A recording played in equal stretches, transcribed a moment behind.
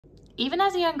Even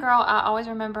as a young girl, I always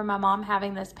remember my mom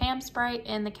having this Pam spray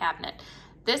in the cabinet.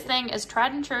 This thing is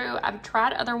tried and true. I've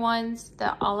tried other ones,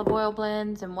 the olive oil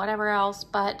blends and whatever else,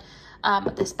 but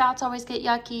the spouts always get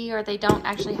yucky, or they don't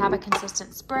actually have a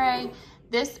consistent spray.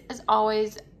 This is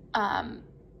always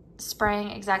spraying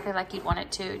exactly like you'd want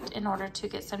it to in order to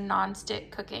get some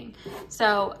non-stick cooking.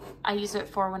 So I use it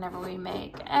for whenever we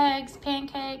make eggs,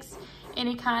 pancakes,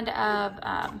 any kind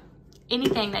of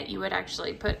anything that you would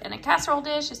actually put in a casserole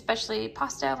dish, especially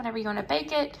pasta, whenever you want to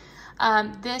bake it.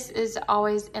 This is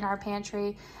always in our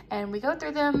pantry, and we go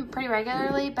through them pretty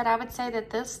regularly, but I would say that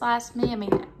this lasts me, I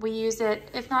mean, we use it,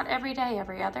 if not every day,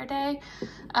 every other day,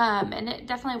 and it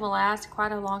definitely will last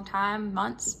quite a long time,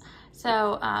 months.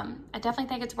 So I definitely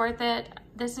think it's worth it.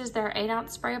 This is their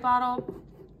 8-ounce spray bottle.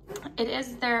 It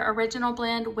is their original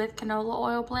blend with canola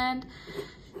oil blend.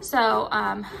 So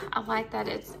I like that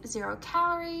it's 0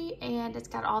 calorie and it's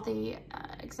got all the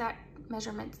exact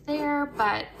measurements there,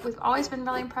 but we've always been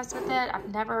really impressed with it. I've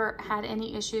never had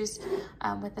any issues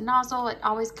with the nozzle. It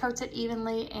always coats it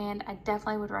evenly, and I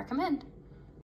definitely would recommend.